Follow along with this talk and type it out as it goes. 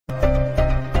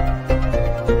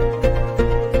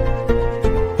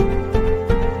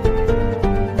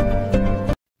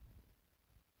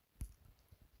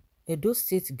Edo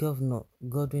State Governor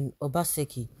Godwin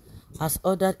Obaseki has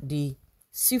ordered the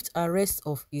swift arrest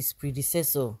of his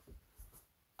predecessor,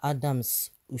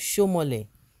 Adams OSHIOMOLE.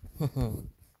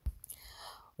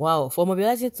 Wow, for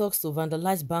mobilizing talks to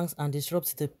vandalize banks and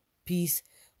disrupt the peace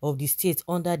of the state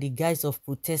under the guise of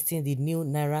protesting the new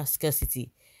Naira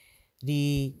scarcity.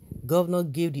 The governor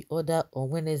gave the order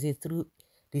on Wednesday through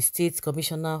the State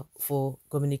Commissioner for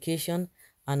Communication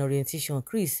and Orientation,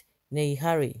 Chris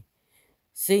Neihari,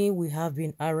 saying we have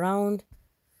been around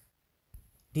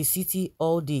the city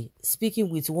all day, speaking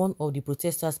with one of the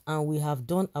protesters, and we have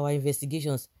done our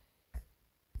investigations.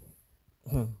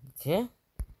 Okay,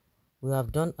 we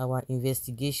have done our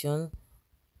investigation.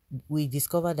 We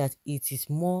discovered that it is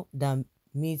more than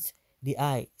meets the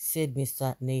eye, said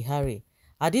Mr. Neihari.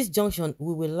 At this junction,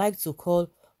 we would like to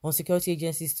call on security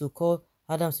agencies to call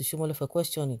Adams OSHIOMOLE for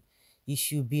questioning. He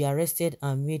should be arrested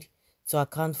and made to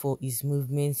account for his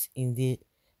movements in the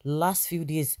last few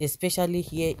days, especially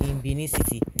here in Benin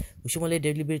City. OSHIOMOLE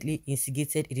deliberately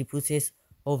instigated the protest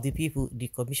of the people, the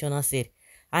commissioner said.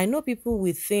 I know people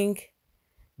will think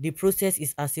the protest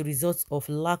is as a result of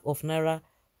lack of Naira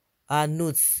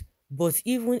notes, but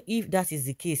even if that is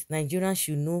the case, Nigerians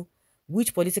should know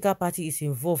which political party is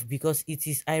involved, because it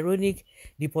is ironic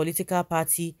the political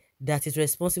party that is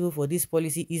responsible for this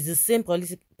policy is the same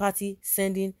party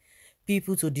sending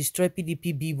people to destroy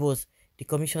PDP billboards, the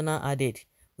commissioner added.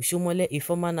 OSHIOMOLE, a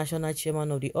former national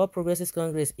chairman of the All Progressives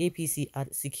Congress (APC),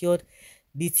 had secured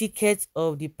the ticket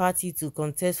of the party to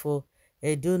contest for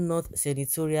Edo North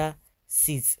senatorial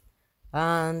seat.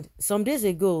 And some days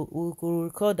ago, we could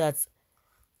recall that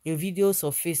a video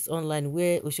surfaced online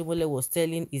where OSHIOMOLE was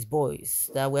telling his boys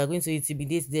that we are going to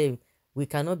intimidate them. We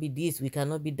cannot be this, we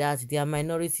cannot be that. They are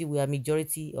minority, we are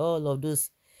majority, all of those.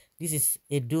 This is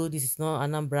Edo, this is not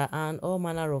Anambra, and all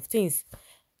manner of things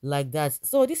like that.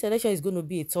 So this election is going to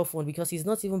be a tough one because it's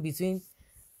not even between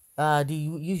the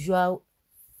usual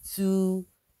two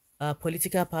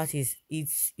political parties.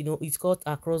 It's, it's called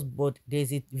across board.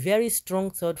 There's a very strong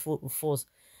third force.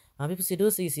 And people say,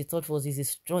 don't say it's a third force,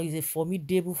 it's a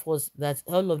formidable force that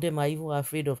all of them are even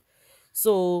afraid of.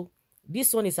 So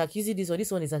this one is accusing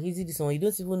this one is accusing this one. You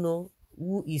don't even know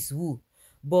who is who.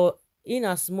 But in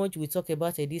as much we talk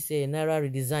about this Naira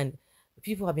redesign,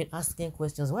 people have been asking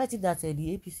questions. Why is it that the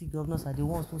APC governors are the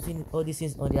ones putting all these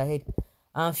things on their head?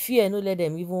 And fear no let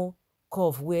them even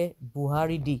cough where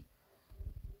Buhari did.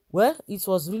 Well, it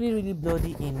was really, really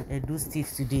bloody in Edo State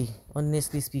today,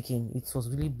 honestly speaking. It was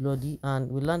really bloody,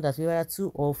 and we learned that whether 2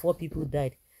 or 4 people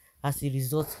died as a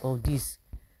result of this.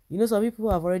 Some people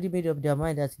have already made up their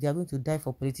mind that they are going to die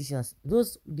for politicians.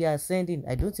 Those they are sending,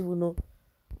 I don't even know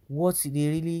what they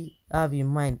really have in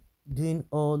mind doing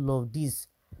all of this.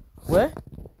 Well,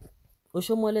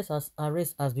 OSHIOMOLE's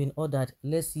arrest has been ordered.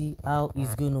 Let's see how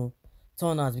it's going to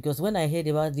turn out, because when I heard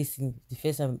about this in the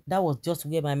first time, that was just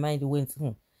where my mind went.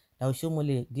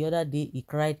 OSHIOMOLE, the other day he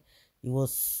cried, he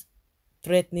was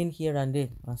threatening here and there,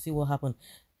 and see what happened.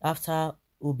 After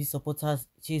Obi supporters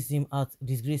chased him out,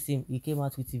 disgraced him, he came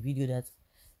out with a video that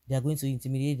they are going to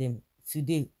intimidate them.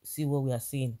 Today, see what we are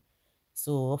seeing.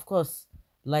 So, of course,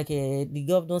 like the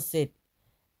governor said,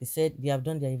 they said they have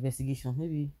done their investigation.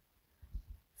 Maybe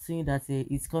seeing that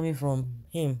it's coming from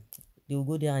him, they will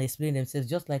go there and explain themselves.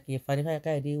 Just like Fani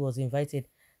Kayode was invited,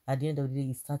 at the end of the day,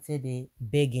 he started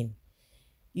begging.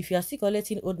 If you are still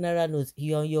collecting old Naira notes,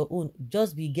 you're on your own.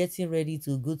 Just be getting ready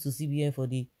to go to CBN for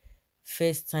the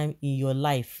first time in your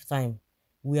lifetime.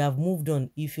 We have moved on.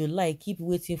 If you like, keep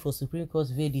waiting for Supreme Court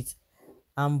verdict.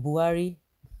 I'm Buhari,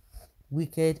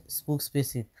 wicked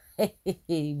spokesperson.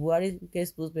 Buhari,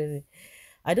 wicked spokesperson.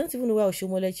 I don't even know why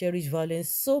OSHIOMOLE cherished violence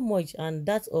so much, and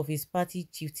that of his party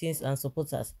chieftains and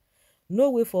supporters.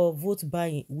 No way for vote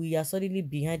buying. We are suddenly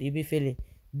behind Ebefele.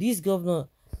 This governor,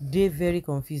 they very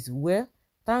confused. Well,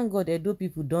 thank God Edo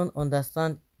people don't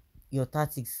understand your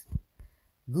tactics.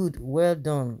 Good, well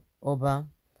done,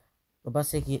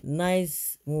 Obaseki.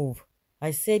 Nice move.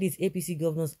 I said it, APC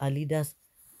governors are leaders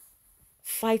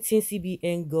fighting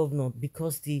CBN governor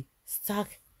because the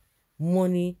stack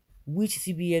money which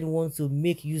CBN wants to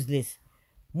make useless.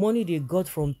 Money they got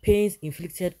from pains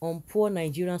inflicted on poor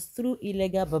Nigerians through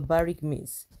illegal barbaric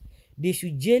means. They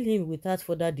should jail him without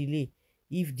further delay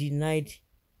if denied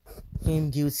him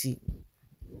guilty.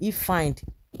 If find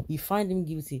him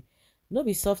guilty. No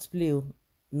be soft play.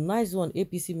 Nice one,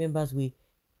 APC members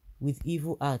with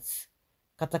evil acts.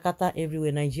 Katakata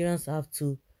everywhere. Nigerians have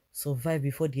to survive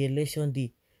before the election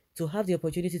day to have the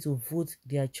opportunity to vote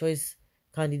their choice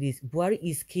candidates. Buhari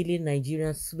is killing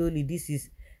Nigerians slowly. This is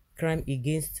crime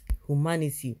against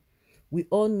humanity. We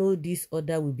all know this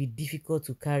order will be difficult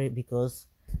to carry because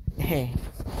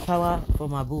power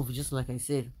from above, just like I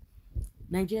said.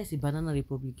 Nigeria is a banana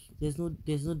republic. There's no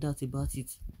doubt about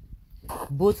it.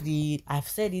 Both the I've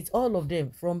said it, all of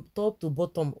them, from top to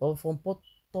bottom, or from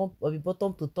top or the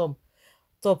bottom to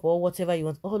top, or whatever you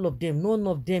want, all of them, none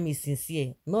of them is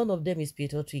sincere, none of them is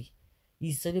patriotic.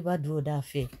 It's all about do that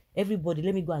affair. Everybody,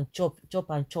 let me go and chop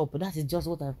and chop. That is just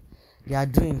what they are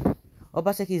doing.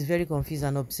 Obaseki is very confused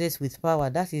and obsessed with power.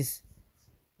 That is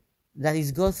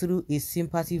gone through a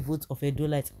sympathy vote of a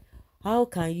dolite. How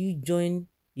can you join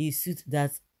a suit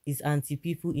that is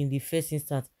anti-people in the first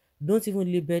instance? Don't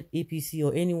even label APC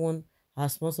or anyone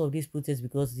as sponsor of this protest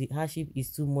because the hardship is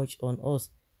too much on us.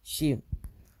 Shame.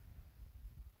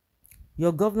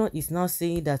 Your governor is now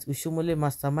saying that OSHIOMOLE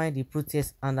masterminded the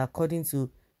protest and, according to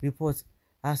reports,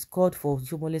 has called for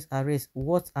OSHIOMOLE's arrest.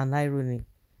 What an irony.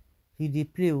 Did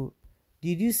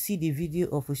you see the video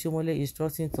of OSHIOMOLE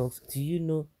instructing talks? Do you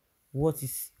know what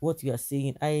you are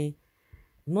saying? I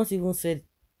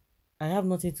have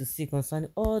nothing to say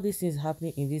concerning all these things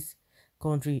happening in this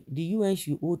country. The UN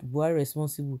should hold Buhari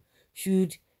responsible.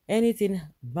 Should anything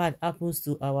bad happens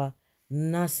to our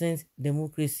nascent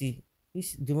democracy.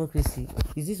 Which democracy?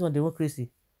 Is this one democracy?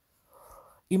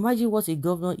 Imagine what a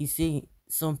governor is saying.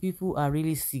 Some people are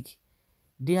really sick.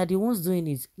 They are the ones doing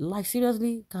it. Like,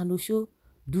 seriously, can Osho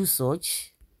do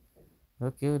such?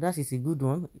 Okay, well, that is a good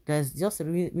one. There's just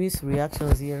mixed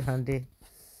reactions here and there.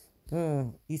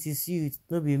 It is you, it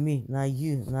not be me, not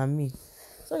you, not me.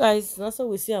 So guys, that's what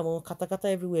we see. I'm on katakata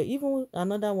everywhere. Even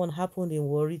another one happened in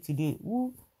Warri today.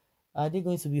 Who are they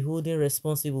going to be holding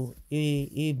responsible?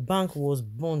 A bank was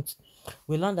burnt.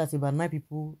 We learned that about 9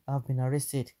 people have been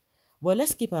arrested. But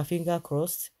let's keep our finger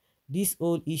crossed. This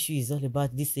whole issue is all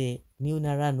about this new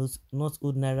Naira notes, not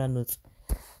old Naira notes.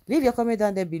 Leave your comment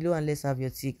down there below and let's have your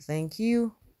take. Thank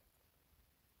you.